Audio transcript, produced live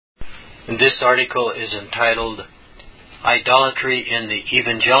This article is entitled, Idolatry in the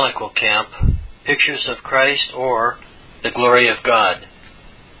Evangelical Camp, Pictures of Christ or the Glory of God.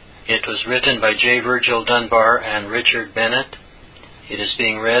 It was written by J. Virgil Dunbar and Richard Bennett. It is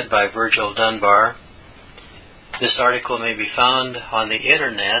being read by Virgil Dunbar. This article may be found on the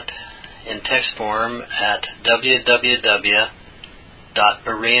Internet in text form at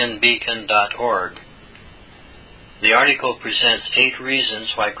www.bereanbeacon.org. The article presents 8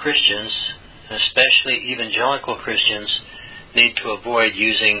 reasons why Christians, especially evangelical Christians, need to avoid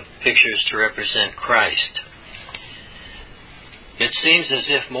using pictures to represent Christ. It seems as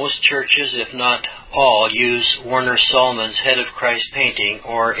if most churches, if not all, use Warner Sallman's Head of Christ painting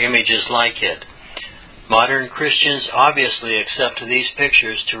or images like it. Modern Christians obviously accept these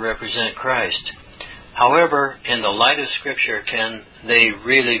pictures to represent Christ. However, in the light of Scripture, can they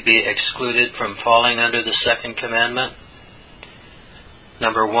really be excluded from falling under the second commandment?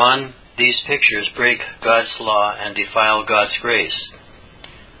 Number 1, these pictures break God's law and defile God's grace.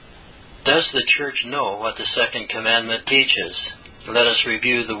 Does the church know what the second commandment teaches? Let us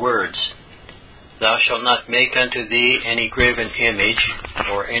review the words. Thou shalt not make unto thee any graven image,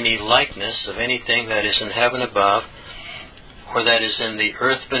 or any likeness of anything that is in heaven above, or that is in the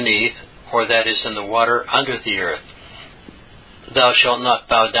earth beneath, or that is in the water under the earth. Thou shalt not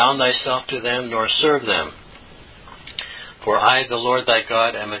bow down thyself to them, nor serve them. For I, the Lord thy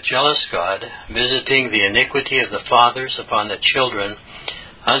God, am a jealous God, visiting the iniquity of the fathers upon the children,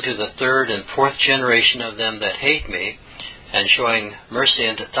 unto the 3rd and 4th generation of them that hate me, and showing mercy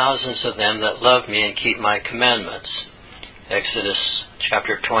unto thousands of them that love me and keep my commandments. Exodus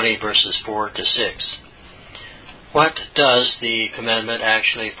chapter 20, verses 4 to 6. What does the commandment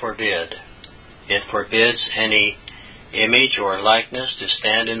actually forbid? It forbids any image or likeness to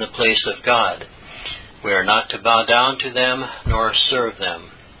stand in the place of God. We are not to bow down to them nor serve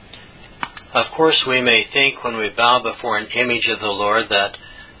them. Of course, we may think when we bow before an image of the Lord that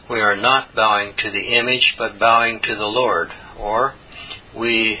we are not bowing to the image but bowing to the Lord. Or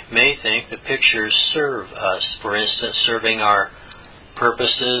we may think the pictures serve us, for instance, serving our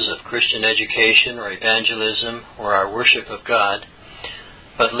purposes of Christian education or evangelism or our worship of God.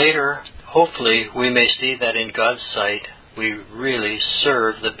 But later, hopefully, we may see that in God's sight we really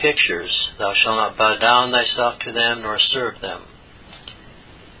serve the pictures. Thou shalt not bow down thyself to them nor serve them.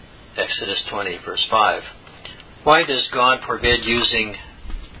 Exodus 20, verse 5. Why does God forbid using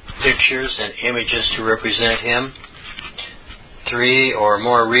pictures and images to represent Him? 3 or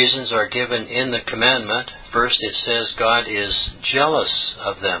more reasons are given in the commandment. First, it says God is jealous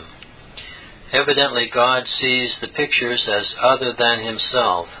of them. Evidently, God sees the pictures as other than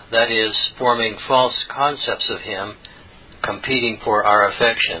Himself, that is, forming false concepts of Him, competing for our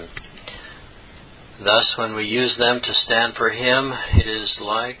affection. Thus, when we use them to stand for Him, it is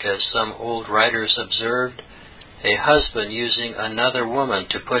like, as some old writers observed, a husband using another woman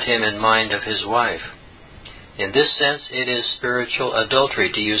to put him in mind of his wife. In this sense, it is spiritual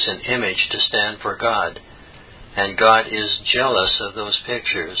adultery to use an image to stand for God, and God is jealous of those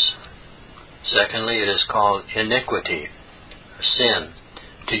pictures. Secondly, it is called iniquity, or sin,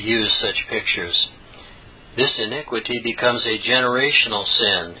 to use such pictures. This iniquity becomes a generational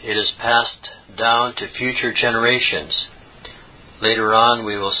sin. It is passed down to future generations. Later on,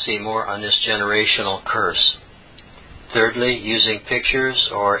 we will see more on this generational curse. Thirdly, using pictures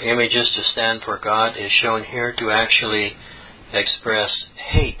or images to stand for God is shown here to actually express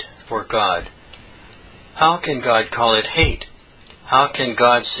hate for God. How can God call it hate? How can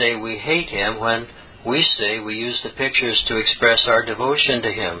God say we hate Him when we say we use the pictures to express our devotion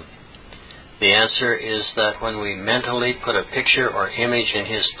to Him? The answer is that when we mentally put a picture or image in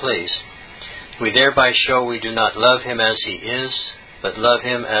His place, we thereby show we do not love Him as He is, but love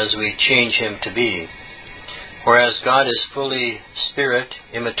Him as we change Him to be. Whereas God is fully spirit,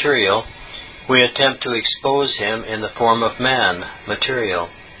 immaterial, we attempt to expose Him in the form of man, material.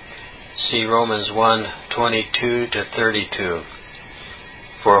 See Romans 1:22-32.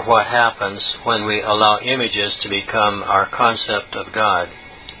 For what happens when we allow images to become our concept of God?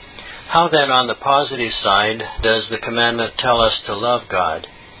 How then, on the positive side, does the commandment tell us to love God?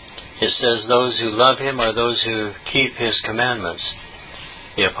 It says those who love Him are those who keep His commandments.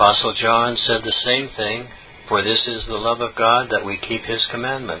 The Apostle John said the same thing. For this is the love of God, that we keep His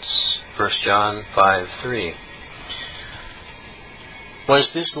commandments. 1 John 5:3. Was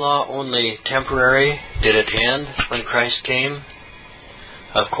this law only temporary? Did it end when Christ came?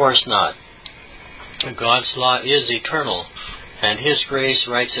 Of course not. God's law is eternal, and His grace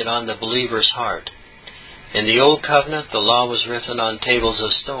writes it on the believer's heart. In the Old Covenant, the law was written on tables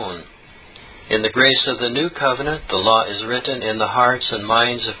of stone. In the grace of the new covenant, the law is written in the hearts and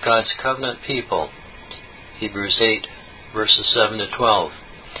minds of God's covenant people. Hebrews 8, verses 7 to 12.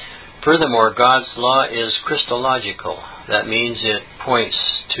 Furthermore, God's law is Christological. That means it points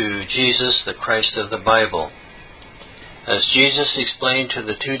to Jesus, the Christ of the Bible. As Jesus explained to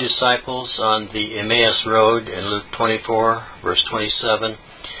the two disciples on the Emmaus Road in Luke 24, verse 27,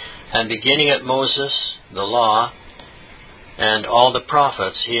 and beginning at Moses, the law, and all the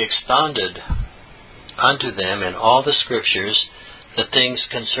prophets, he expounded unto them in all the Scriptures the things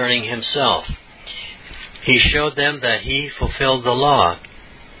concerning himself. He showed them that he fulfilled the law.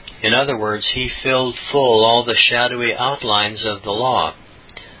 In other words, he filled full all the shadowy outlines of the law.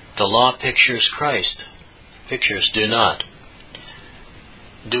 The law pictures Christ. Pictures do not.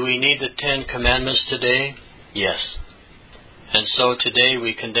 Do we need the 10 Commandments today? Yes. And so today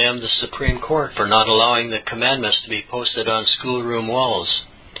we condemn the Supreme Court for not allowing the commandments to be posted on schoolroom walls.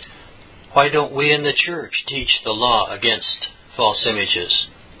 Why don't we in the church teach the law against false images?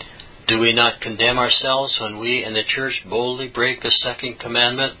 Do we not condemn ourselves when we in the church boldly break the second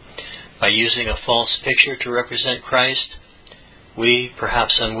commandment by using a false picture to represent Christ? We,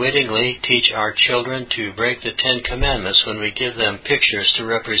 perhaps unwittingly, teach our children to break the 10 Commandments when we give them pictures to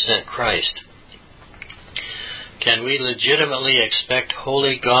represent Christ. Can we legitimately expect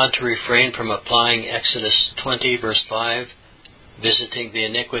holy God to refrain from applying Exodus 20, verse 5, visiting the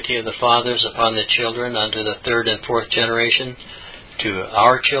iniquity of the fathers upon the children unto the third and fourth generation, to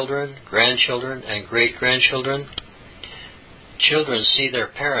our children, grandchildren, and great-grandchildren? Children see their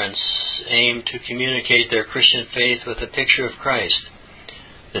parents aim to communicate their Christian faith with a picture of Christ.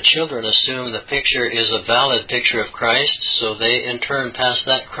 The children assume the picture is a valid picture of Christ, so they in turn pass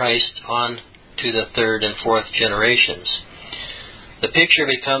that Christ on to the third and fourth generations. The picture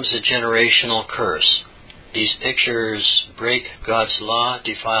becomes a generational curse. These pictures break God's law,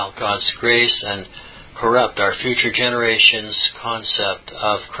 defile God's grace, and corrupt our future generations' concept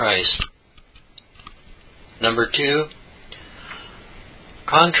of Christ. Number 2,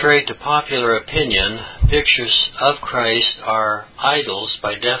 contrary to popular opinion, pictures of Christ are idols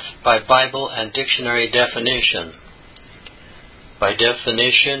by Bible and dictionary definition. By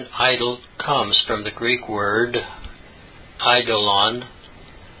definition, idol comes from the Greek word eidolon.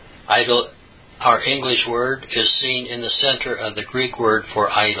 Our English word is seen in the center of the Greek word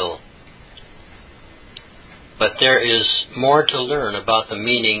for idol. But there is more to learn about the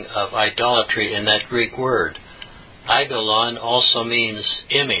meaning of idolatry in that Greek word. Eidolon also means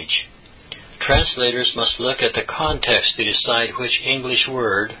image. Translators must look at the context to decide which English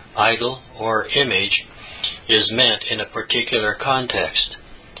word, idol or image, is meant in a particular context.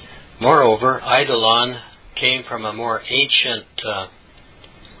 Moreover, eidolon came from a more ancient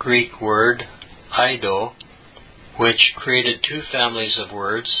Greek word, eido, which created two families of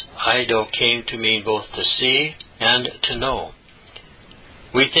words. Eido came to mean both to see and to know.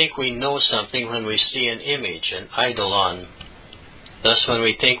 We think we know something when we see an image, an eidolon. Thus, when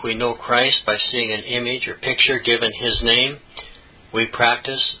we think we know Christ by seeing an image or picture given His name, we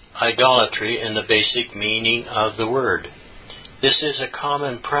practice idolatry in the basic meaning of the word. This is a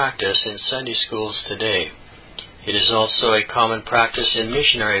common practice in Sunday schools today. It is also a common practice in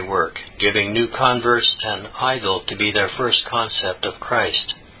missionary work, giving new converts an idol to be their first concept of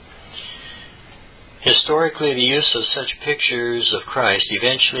Christ. Historically, the use of such pictures of Christ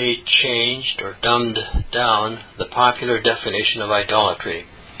eventually changed or dumbed down the popular definition of idolatry.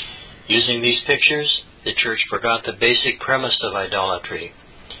 Using these pictures, the church forgot the basic premise of idolatry.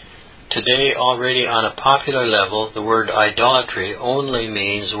 Today, already on a popular level, the word idolatry only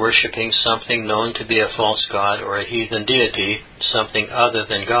means worshiping something known to be a false god or a heathen deity, something other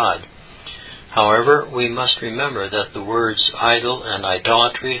than God. However, we must remember that the words idol and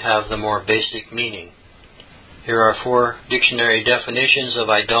idolatry have the more basic meaning. Here are 4 dictionary definitions of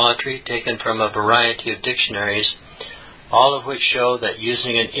idolatry taken from a variety of dictionaries, all of which show that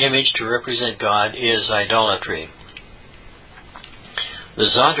using an image to represent God is idolatry. The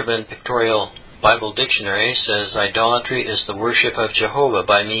Zondervan Pictorial Bible Dictionary says idolatry is the worship of Jehovah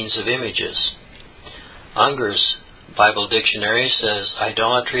by means of images. Unger's Bible Dictionary says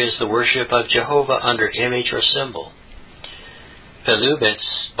idolatry is the worship of Jehovah under image or symbol.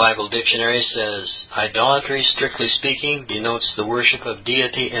 Pelubit's Bible Dictionary says idolatry, strictly speaking, denotes the worship of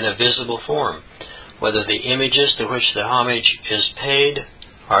deity in a visible form, whether the images to which the homage is paid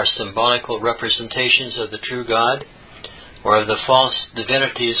are symbolical representations of the true God, or of the false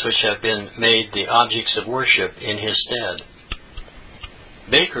divinities which have been made the objects of worship in His stead.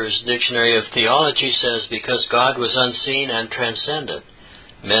 Baker's Dictionary of Theology says because God was unseen and transcendent,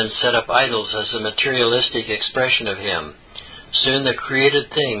 men set up idols as a materialistic expression of Him. Soon the created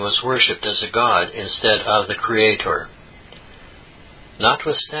thing was worshipped as a god instead of the Creator.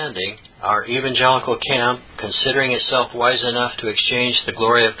 Notwithstanding, our evangelical camp, considering itself wise enough to exchange the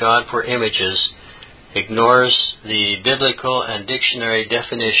glory of God for images, ignores the biblical and dictionary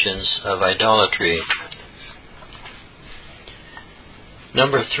definitions of idolatry.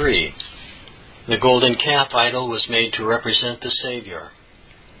 Number 3. The golden calf idol was made to represent the Savior.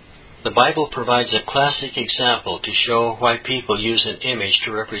 The Bible provides a classic example to show why people use an image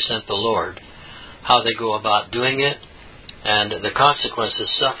to represent the Lord, how they go about doing it, and the consequences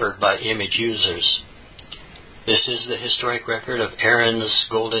suffered by image users. This is the historic record of Aaron's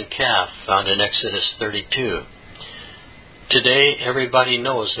golden calf found in Exodus 32. Today, everybody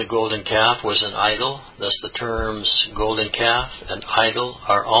knows the golden calf was an idol, thus the terms golden calf and idol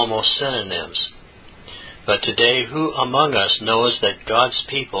are almost synonyms. But today, who among us knows that God's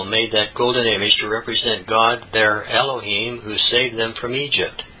people made that golden image to represent God, their Elohim, who saved them from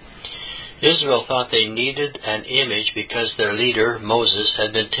Egypt? Israel thought they needed an image because their leader, Moses,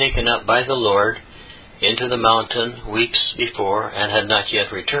 had been taken up by the Lord into the mountain weeks before and had not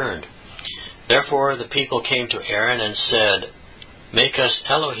yet returned. Therefore the people came to Aaron and said, "Make us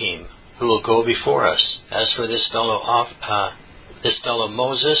Elohim, who will go before us. As for this fellow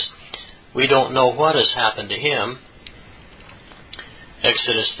Moses, we don't know what has happened to him."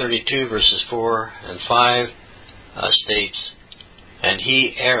 Exodus 32 verses 4 and 5 states, "And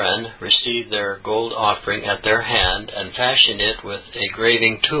he, Aaron, received their gold offering at their hand and fashioned it with a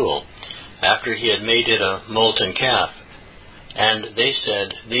graving tool, after he had made it a molten calf. And they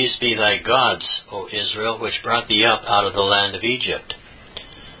said, These be thy gods, O Israel, which brought thee up out of the land of Egypt."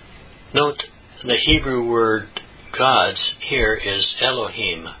 Note, the Hebrew word gods here is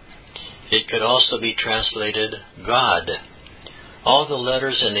Elohim. It could also be translated God. All the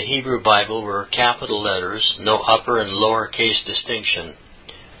letters in the Hebrew Bible were capital letters, no upper and lower case distinction.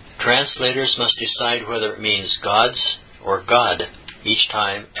 Translators must decide whether it means gods or God each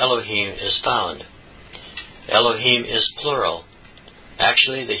time Elohim is found. Elohim is plural.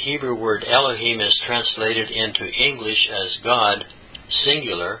 Actually, the Hebrew word Elohim is translated into English as God,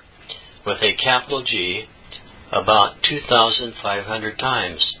 singular, with a capital G, about 2,500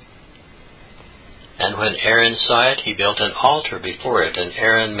 times. "And when Aaron saw it, he built an altar before it, and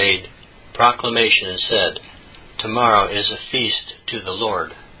Aaron made proclamation and said, Tomorrow is a feast to the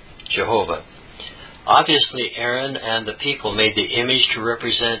Lord, Jehovah." Obviously, Aaron and the people made the image to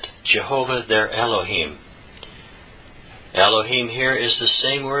represent Jehovah, their Elohim. Elohim here is the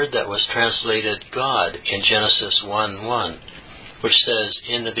same word that was translated God in Genesis 1:1, which says,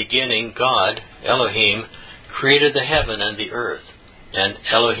 "In the beginning God, Elohim, created the heaven and the earth." And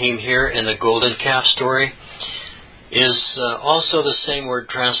Elohim here in the golden calf story is also the same word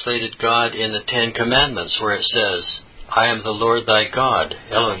translated God in the Ten Commandments, where it says, "I am the Lord thy God,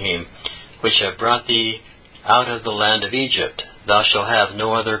 Elohim, which have brought thee out of the land of Egypt. Thou shalt have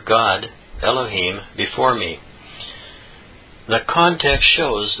no other God, Elohim, before me." The context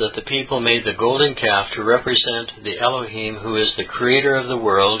shows that the people made the golden calf to represent the Elohim, who is the creator of the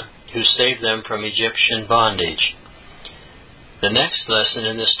world, who saved them from Egyptian bondage. The next lesson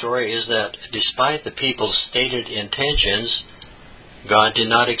in this story is that despite the people's stated intentions, God did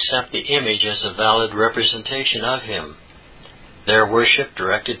not accept the image as a valid representation of Him. Their worship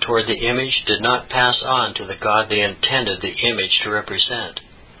directed toward the image did not pass on to the God they intended the image to represent.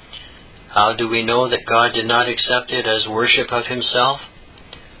 How do we know that God did not accept it as worship of Himself?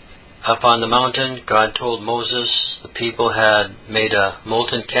 Up on the mountain, God told Moses the people had made a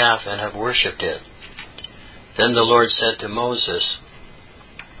molten calf and have worshipped it. Then the Lord said to Moses,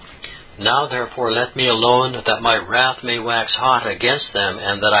 "Now therefore let me alone, that my wrath may wax hot against them,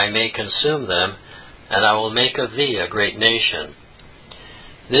 and that I may consume them, and I will make of thee a great nation."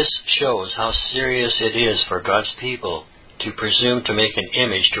 This shows how serious it is for God's people to presume to make an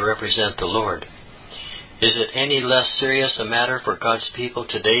image to represent the Lord. Is it any less serious a matter for God's people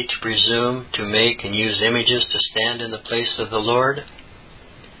today to presume to make and use images to stand in the place of the Lord?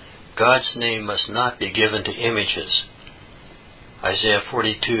 God's name must not be given to images. Isaiah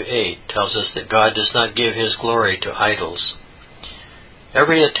 42:8 tells us that God does not give His glory to idols.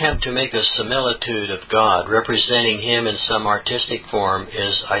 Every attempt to make a similitude of God, representing Him in some artistic form,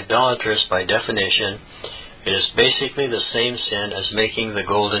 is idolatrous by definition. It is basically the same sin as making the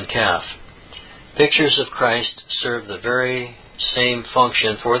golden calf. Pictures of Christ serve the very same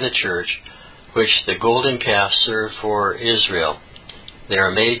function for the church which the golden calf served for Israel. They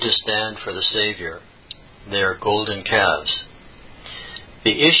are made to stand for the Savior. They are golden calves.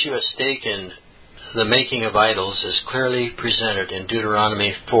 The issue at stake in the making of idols is clearly presented in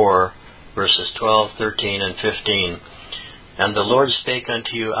Deuteronomy 4, verses 12, 13, and 15. And the Lord spake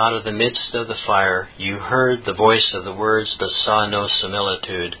unto you out of the midst of the fire. You heard the voice of the words, but saw no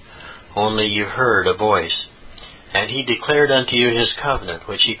similitude. Only you heard a voice. And he declared unto you his covenant,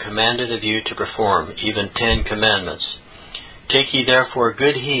 which he commanded of you to perform, even 10 commandments. Take ye therefore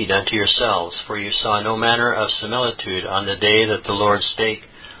good heed unto yourselves, for you saw no manner of similitude on the day that the Lord spake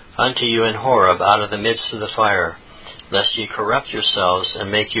unto you in Horeb out of the midst of the fire, lest ye corrupt yourselves and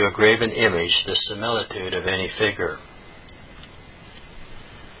make you a graven image, the similitude of any figure.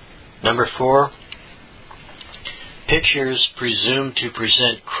 Number 4, pictures presume to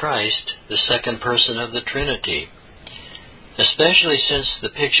present Christ, the second person of the Trinity. Especially since the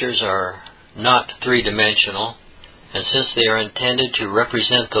pictures are not three-dimensional, and since they are intended to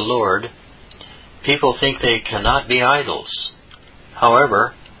represent the Lord, people think they cannot be idols.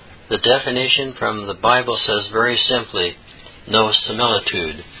 However, the definition from the Bible says very simply, no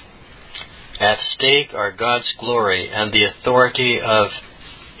similitude. At stake are God's glory and the authority of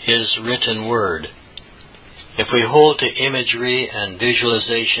His written Word. If we hold to imagery and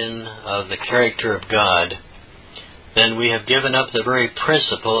visualization of the character of God, then we have given up the very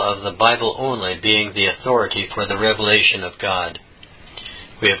principle of the Bible only being the authority for the revelation of God.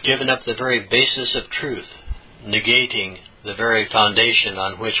 We have given up the very basis of truth, negating the very foundation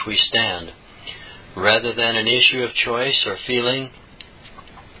on which we stand. Rather than an issue of choice or feeling,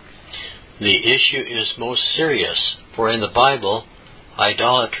 the issue is most serious, for in the Bible,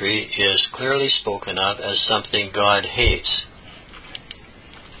 idolatry is clearly spoken of as something God hates.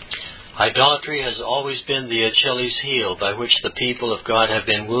 Idolatry has always been the Achilles heel by which the people of God have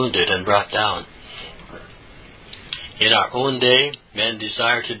been wounded and brought down. In our own day, men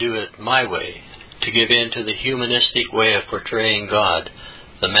desire to do it my way, to give in to the humanistic way of portraying God,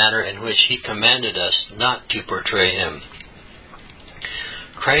 the manner in which He commanded us not to portray Him.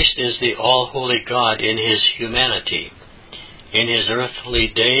 Christ is the all-holy God in His humanity. In His earthly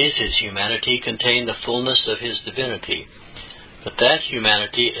days, His humanity contained the fullness of His divinity. But that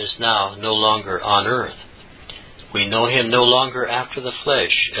humanity is now no longer on earth. We know Him no longer after the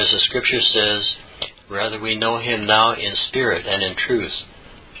flesh, as the Scripture says, rather we know Him now in spirit and in truth.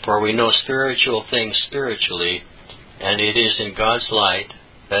 For we know spiritual things spiritually, and it is in God's light,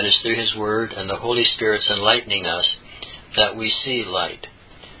 that is through His Word and the Holy Spirit's enlightening us, that we see light.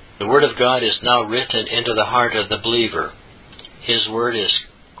 The Word of God is now written into the heart of the believer. His Word is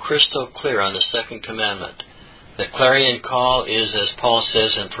crystal clear on the second commandment. The clarion call is, as Paul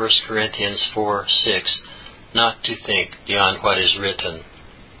says in 1 Corinthians 4:6, not to think beyond what is written.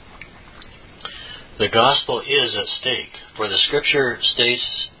 The gospel is at stake, for the Scripture states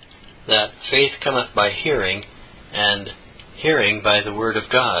that faith cometh by hearing, and hearing by the Word of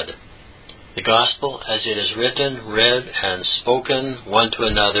God. The gospel, as it is written, read, and spoken one to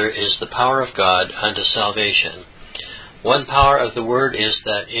another, is the power of God unto salvation. One power of the Word is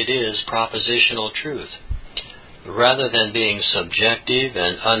that it is propositional truth. Rather than being subjective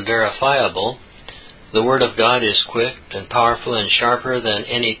and unverifiable, the Word of God is quick and powerful and sharper than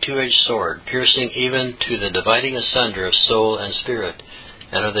any two-edged sword, piercing even to the dividing asunder of soul and spirit,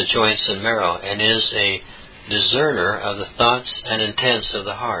 and of the joints and marrow, and is a discerner of the thoughts and intents of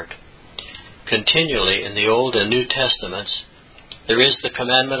the heart. Continually in the Old and New Testaments, there is the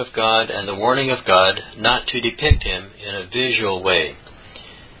commandment of God and the warning of God not to depict Him in a visual way.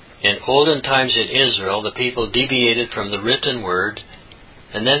 In olden times in Israel, the people deviated from the written word,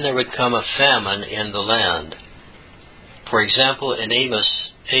 and then there would come a famine in the land. For example, in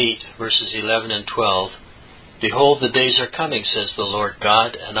Amos 8, verses 11 and 12, Behold, the days are coming, says the Lord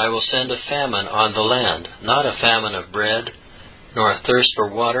God, and I will send a famine on the land, not a famine of bread, nor a thirst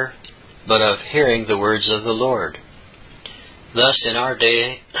for water, but of hearing the words of the Lord. Thus, in our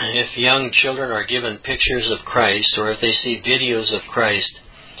day, if young children are given pictures of Christ, or if they see videos of Christ,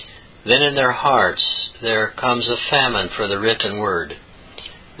 then in their hearts there comes a famine for the written word.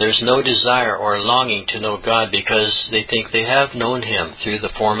 There's no desire or longing to know God because they think they have known Him through the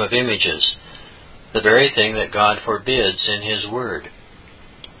form of images, the very thing that God forbids in His Word.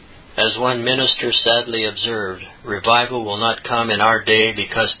 As one minister sadly observed, revival will not come in our day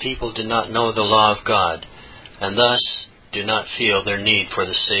because people do not know the law of God, and thus do not feel their need for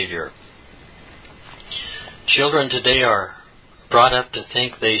the Savior. Children today are brought up to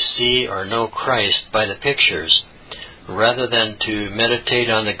think they see or know Christ by the pictures, rather than to meditate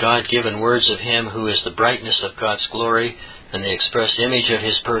on the God-given words of Him who is the brightness of God's glory and the express image of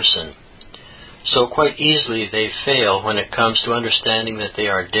His person. So quite easily they fail when it comes to understanding that they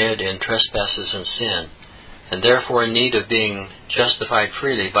are dead in trespasses and sin, and therefore in need of being justified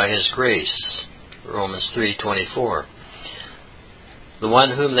freely by His grace. Romans 3:24. The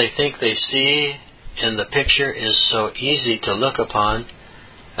one whom they think they see in the picture is so easy to look upon,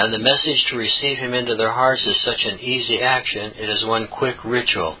 and the message to receive Him into their hearts is such an easy action, it is one quick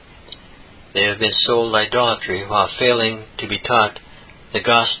ritual. They have been sold idolatry while failing to be taught the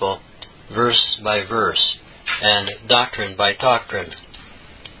gospel verse by verse and doctrine by doctrine.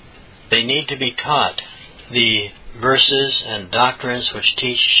 They need to be taught the verses and doctrines which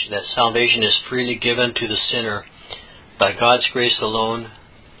teach that salvation is freely given to the sinner by God's grace alone,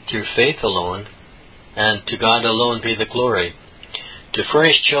 through faith alone, and to God alone be the glory. To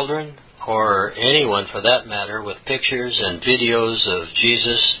furnish children, or anyone for that matter, with pictures and videos of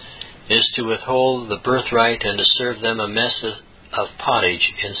Jesus is to withhold the birthright and to serve them a mess of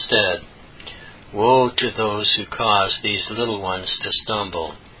pottage instead. Woe to those who cause these little ones to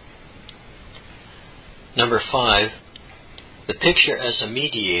stumble. Number 5, the picture as a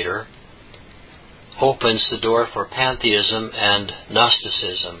mediator opens the door for pantheism and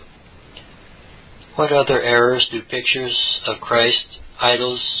Gnosticism. What other errors do pictures of Christ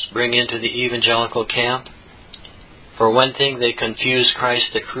idols bring into the evangelical camp? For one thing, they confuse Christ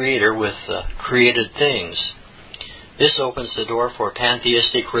the Creator with created things. This opens the door for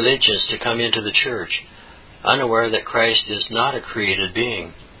pantheistic religions to come into the church, unaware that Christ is not a created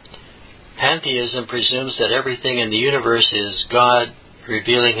being. Pantheism presumes that everything in the universe is God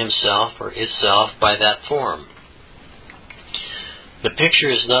revealing Himself or itself by that form. The picture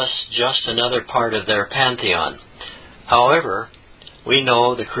is thus just another part of their pantheon. However, we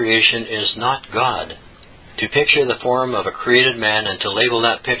know the creation is not God. To picture the form of a created man and to label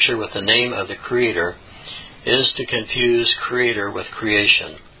that picture with the name of the Creator is to confuse Creator with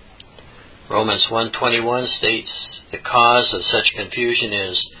creation. Romans 1:21 states the cause of such confusion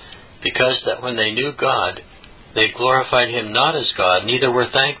is because that when they knew God, they glorified Him not as God, neither were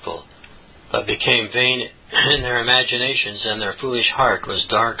thankful, but became vain in their imaginations, and their foolish heart was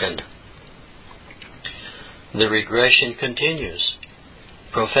darkened. The regression continues.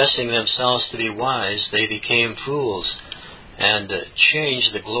 Professing themselves to be wise, they became fools, and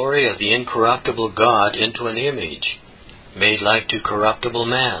changed the glory of the incorruptible God into an image, made like to corruptible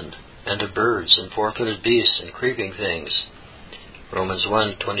man, and to birds, and four-footed beasts, and creeping things. Romans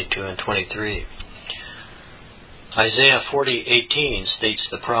 1:22 and 23. Isaiah 40:18 states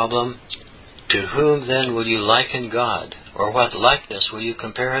the problem, to whom then will you liken God, or what likeness will you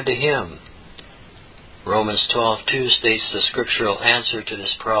compare unto Him? Romans 12:2 states the scriptural answer to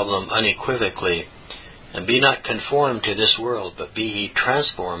this problem unequivocally, and be not conformed to this world, but be ye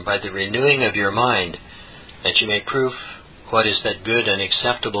transformed by the renewing of your mind, that you may prove what is that good and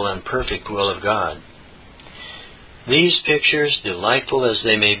acceptable and perfect will of God. These pictures, delightful as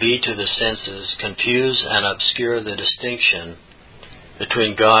they may be to the senses, confuse and obscure the distinction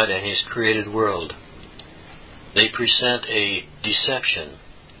between God and His created world. They present a deception.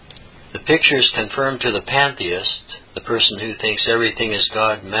 The pictures confirm to the pantheist, the person who thinks everything is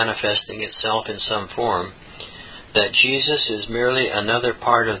God manifesting itself in some form, that Jesus is merely another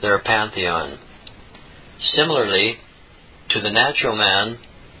part of their pantheon. Similarly, to the natural man,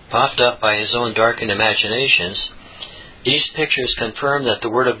 puffed up by his own darkened imaginations, these pictures confirm that the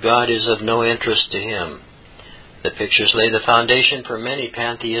Word of God is of no interest to him. The pictures lay the foundation for many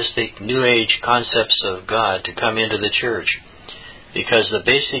pantheistic New Age concepts of God to come into the church, because the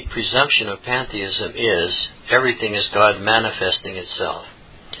basic presumption of pantheism is everything is God manifesting itself.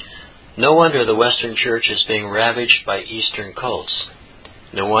 No wonder the Western Church is being ravaged by Eastern cults.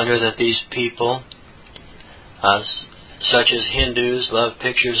 No wonder that these people, such as Hindus, love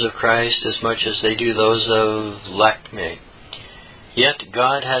pictures of Christ as much as they do those of Lakme. Yet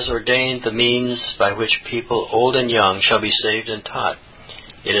God has ordained the means by which people old and young shall be saved and taught.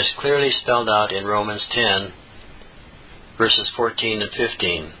 It is clearly spelled out in Romans 10, verses 14 and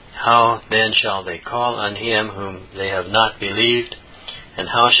 15. How then shall they call on Him whom they have not believed? And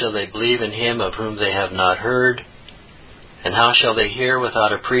how shall they believe in Him of whom they have not heard? And how shall they hear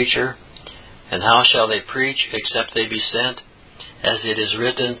without a preacher? And how shall they preach except they be sent? As it is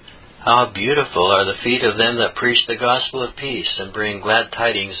written, how beautiful are the feet of them that preach the gospel of peace and bring glad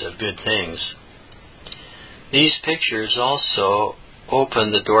tidings of good things. These pictures also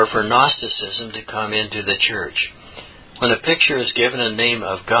open the door for Gnosticism to come into the church. When a picture is given a name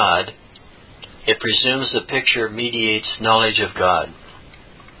of God, it presumes the picture mediates knowledge of God.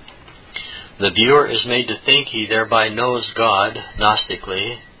 The viewer is made to think he thereby knows God,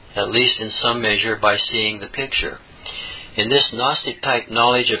 Gnostically, at least in some measure by seeing the picture. In this Gnostic-type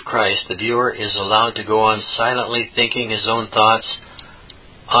knowledge of Christ, the viewer is allowed to go on silently thinking his own thoughts,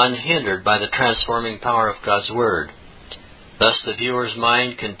 unhindered by the transforming power of God's Word. Thus the viewer's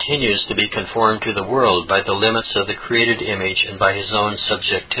mind continues to be conformed to the world by the limits of the created image and by his own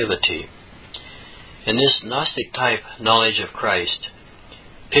subjectivity. In this Gnostic-type knowledge of Christ,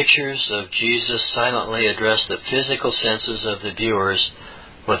 pictures of Jesus silently address the physical senses of the viewers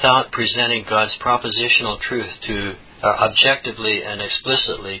without presenting God's propositional truth objectively and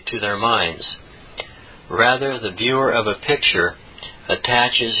explicitly to their minds. Rather, the viewer of a picture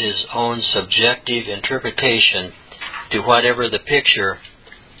attaches his own subjective interpretation to whatever the picture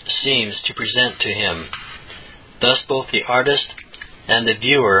seems to present to him. Thus, both the artist and the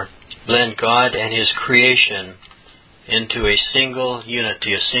viewer blend God and His creation into a single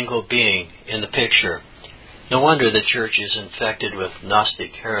unity, a single being in the picture. No wonder the church is infected with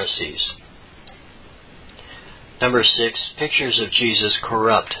Gnostic heresies. Number 6, pictures of Jesus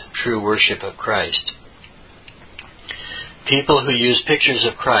corrupt true worship of Christ. People who use pictures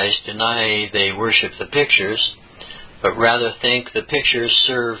of Christ deny they worship the pictures, but rather think the pictures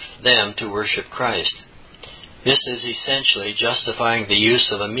serve them to worship Christ. This is essentially justifying the use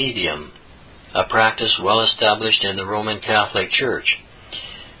of a medium, a practice well established in the Roman Catholic Church.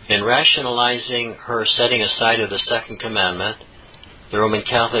 In rationalizing her setting aside of the Second Commandment, the Roman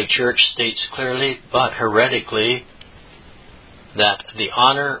Catholic Church states clearly, but heretically, that the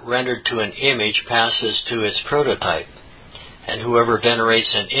honor rendered to an image passes to its prototype, and whoever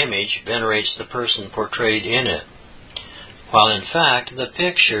venerates an image venerates the person portrayed in it. While in fact, the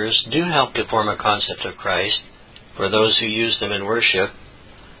pictures do help to form a concept of Christ for those who use them in worship,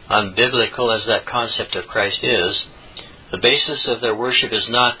 unbiblical as that concept of Christ is, the basis of their worship is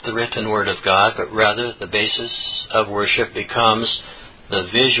not the written Word of God, but rather the basis of worship becomes the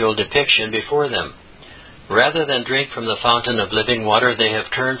visual depiction before them. Rather than drink from the fountain of living water, they have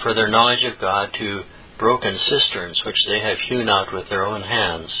turned for their knowledge of God to broken cisterns, which they have hewn out with their own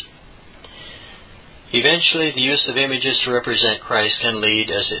hands. Eventually, the use of images to represent Christ can lead,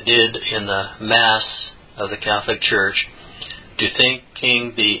 as it did in the Mass of the Catholic Church, to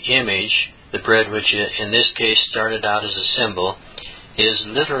thinking the image, the bread which in this case started out as a symbol, is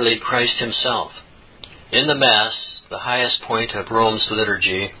literally Christ Himself. In the Mass, the highest point of Rome's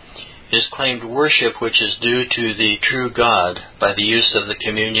liturgy, is claimed worship which is due to the true God by the use of the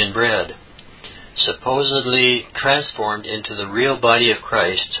communion bread, supposedly transformed into the real body of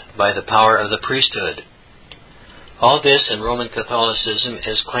Christ by the power of the priesthood. All this in Roman Catholicism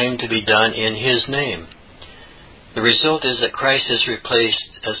is claimed to be done in His name. The result is that Christ is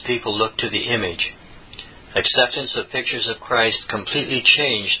replaced as people look to the image. Acceptance of pictures of Christ completely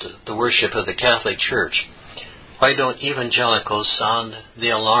changed the worship of the Catholic Church. Why don't evangelicals sound the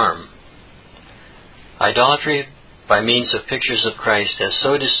alarm? Idolatry by means of pictures of Christ has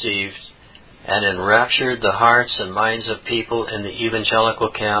so deceived and enraptured the hearts and minds of people in the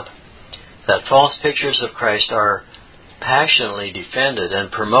evangelical camp that false pictures of Christ are passionately defended and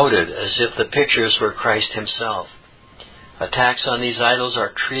promoted as if the pictures were Christ Himself. Attacks on these idols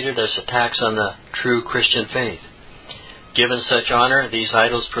are treated as attacks on the true Christian faith. Given such honor, these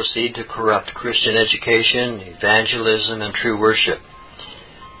idols proceed to corrupt Christian education, evangelism, and true worship.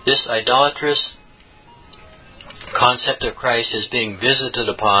 This idolatrous concept of Christ is being visited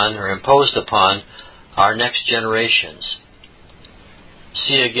upon or imposed upon our next generations.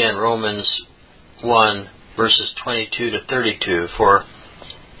 See again Romans 1, verses 22 to 32 for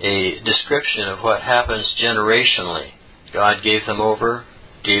a description of what happens generationally. God gave them over,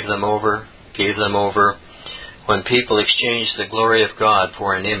 gave them over, gave them over, when people exchange the glory of God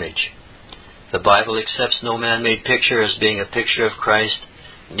for an image. The Bible accepts no man-made picture as being a picture of Christ,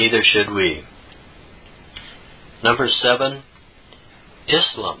 neither should we. Number 7,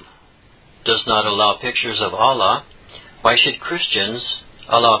 Islam does not allow pictures of Allah. Why should Christians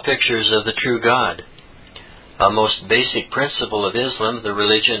allow pictures of the true God? A most basic principle of Islam, the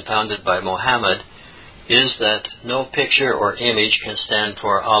religion founded by Muhammad, is that no picture or image can stand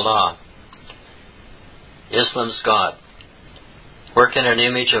for Allah, Islam's God. Where can an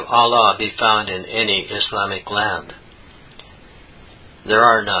image of Allah be found in any Islamic land? There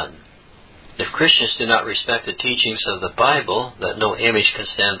are none. If Christians do not respect the teachings of the Bible, that no image can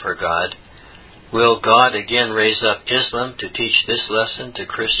stand for God, will God again raise up Islam to teach this lesson to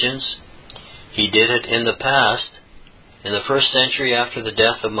Christians? He did it in the past. In the first century after the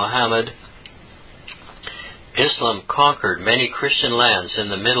death of Muhammad, Islam conquered many Christian lands in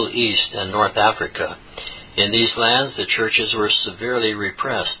the Middle East and North Africa. In these lands, the churches were severely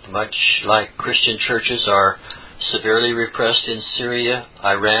repressed, much like Christian churches are severely repressed in Syria,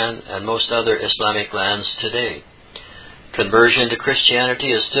 Iran, and most other Islamic lands today. Conversion to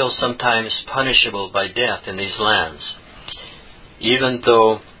Christianity is still sometimes punishable by death in these lands. Even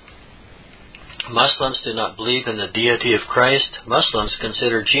though Muslims do not believe in the deity of Christ, Muslims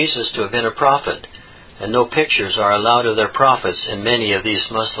consider Jesus to have been a prophet, and no pictures are allowed of their prophets in many of these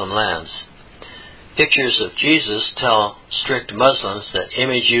Muslim lands. Pictures of Jesus tell strict Muslims that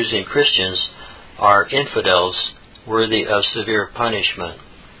image-using Christians are infidels worthy of severe punishment.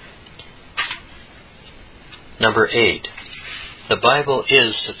 Number 8. The Bible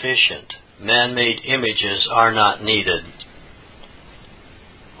is sufficient. Man-made images are not needed.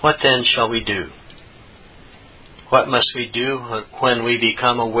 What then shall we do? What must we do when we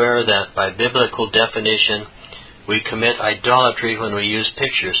become aware that by biblical definition we commit idolatry when we use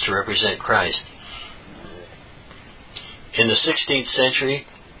pictures to represent Christ? In the 16th century,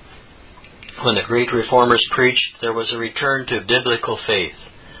 when the great reformers preached, there was a return to biblical faith.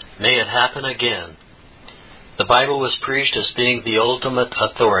 May it happen again. The Bible was preached as being the ultimate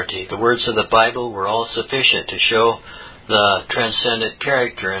authority. The words of the Bible were all sufficient to show the transcendent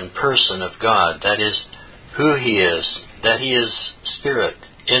character and person of God, that is, who He is, that He is Spirit,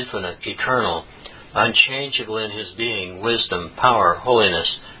 infinite, eternal, unchangeable in His being, wisdom, power,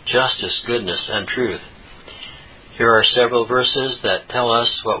 holiness, justice, goodness, and truth. Here are several verses that tell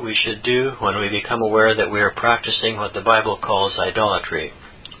us what we should do when we become aware that we are practicing what the Bible calls idolatry.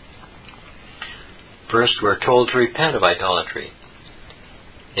 First, we're told to repent of idolatry.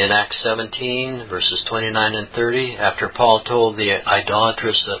 In Acts 17, verses 29 and 30, after Paul told the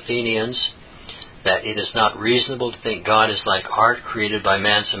idolatrous Athenians that it is not reasonable to think God is like art created by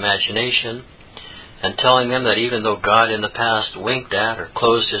man's imagination, and telling them that even though God in the past winked at or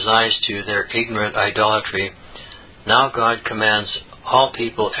closed His eyes to their ignorant idolatry, now God commands all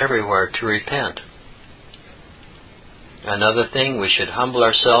people everywhere to repent. Another thing, we should humble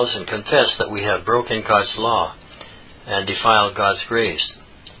ourselves and confess that we have broken God's law and defiled God's grace.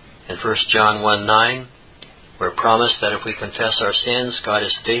 In 1 John 1:9, we're promised that if we confess our sins, God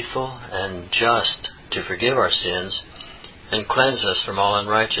is faithful and just to forgive our sins and cleanse us from all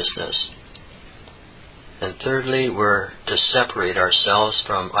unrighteousness. And thirdly, we're to separate ourselves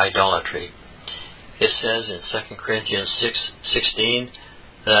from idolatry. It says in 2 Corinthians 6:16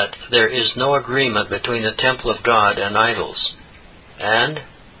 that there is no agreement between the temple of God and idols, and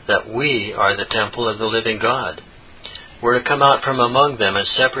that we are the temple of the living God. We're to come out from among them and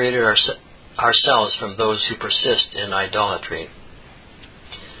separate ourselves from those who persist in idolatry.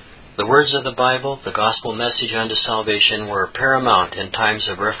 The words of the Bible, the gospel message unto salvation, were paramount in times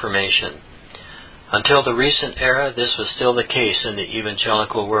of Reformation. Until the recent era, this was still the case in the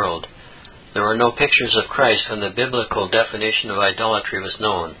evangelical world. There were no pictures of Christ when the biblical definition of idolatry was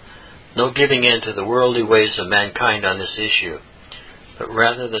known, no giving in to the worldly ways of mankind on this issue, but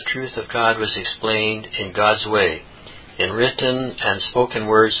rather the truth of God was explained in God's way, in written and spoken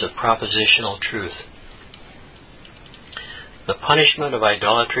words of propositional truth. The punishment of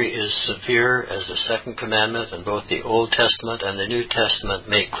idolatry is severe, as the second commandment in both the Old Testament and the New Testament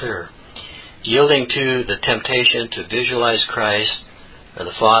make clear. Yielding to the temptation to visualize Christ, or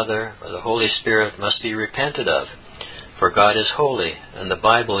the Father, or the Holy Spirit must be repented of, for God is holy, and the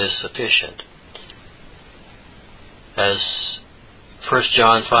Bible is sufficient. As 1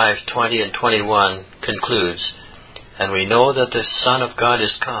 John 5:20 and 21 concludes, and we know that the Son of God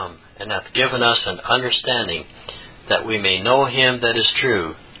is come, and hath given us an understanding, that we may know Him that is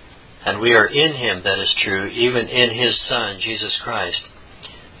true, and we are in Him that is true, even in His Son, Jesus Christ.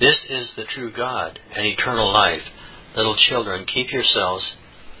 This is the true God and eternal life. Little children, keep yourselves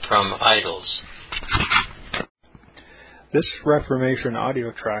from idols. This Reformation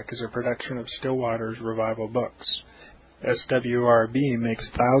audio track is a production of Still Waters Revival Books. SWRB makes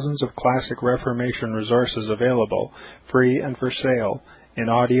thousands of classic Reformation resources available, free and for sale, in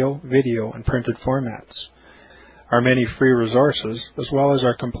audio, video, and printed formats. Our many free resources, as well as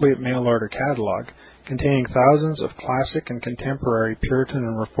our complete mail-order catalog, containing thousands of classic and contemporary Puritan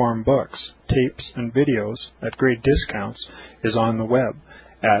and Reformed books, tapes, and videos at great discounts, is on the web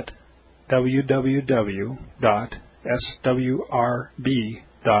at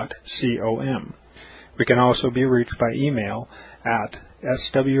www.swrb.com. We can also be reached by email at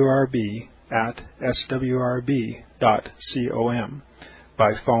swrb@swrb.com,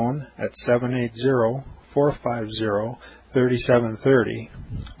 by phone at 780-450-3730,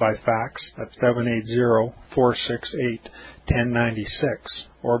 by fax at 780-468-1096,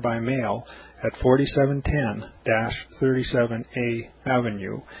 or by mail at 4710-37A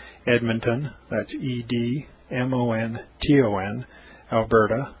Avenue, Edmonton, that's Edmonton,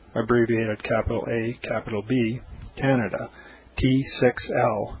 Alberta, abbreviated capital A, capital B, Canada,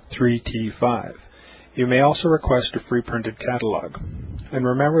 T6L3T5. You may also request a free printed catalog. And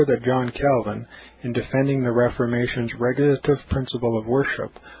remember that John Calvin, in defending the Reformation's regulative principle of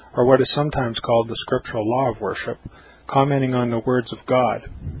worship, or what is sometimes called the scriptural law of worship, commenting on the words of God,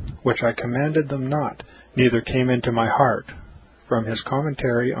 which I commanded them not, neither came into my heart, from his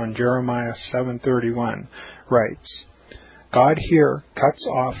commentary on Jeremiah 7:31, writes, God here cuts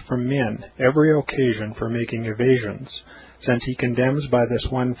off from men every occasion for making evasions, since he condemns by this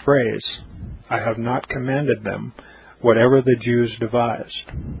one phrase, I have not commanded them, whatever the Jews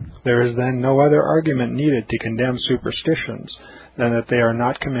devised. There is then no other argument needed to condemn superstitions than that they are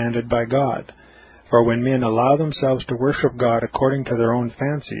not commanded by God. For when men allow themselves to worship God according to their own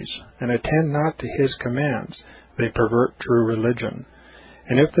fancies, and attend not to his commands, they pervert true religion.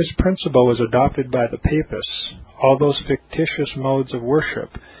 And if this principle is adopted by the papists, all those fictitious modes of worship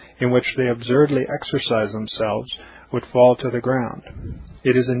in which they absurdly exercise themselves would fall to the ground.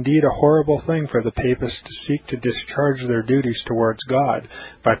 It is indeed a horrible thing for the papists to seek to discharge their duties towards God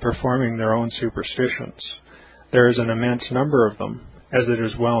by performing their own superstitions. There is an immense number of them, as it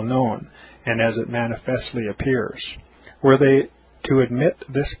is well known, and as it manifestly appears. Were they to admit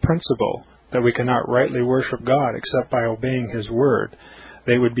this principle, that we cannot rightly worship God except by obeying his word,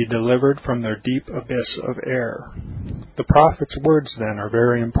 they would be delivered from their deep abyss of error. The prophet's words, then, are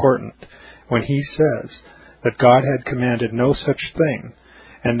very important, when he says that God had commanded no such thing,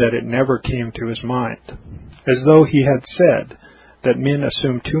 and that it never came to his mind, as though he had said that men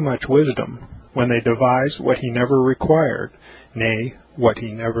assume too much wisdom when they devise what he never required, nay, what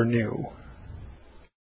he never knew.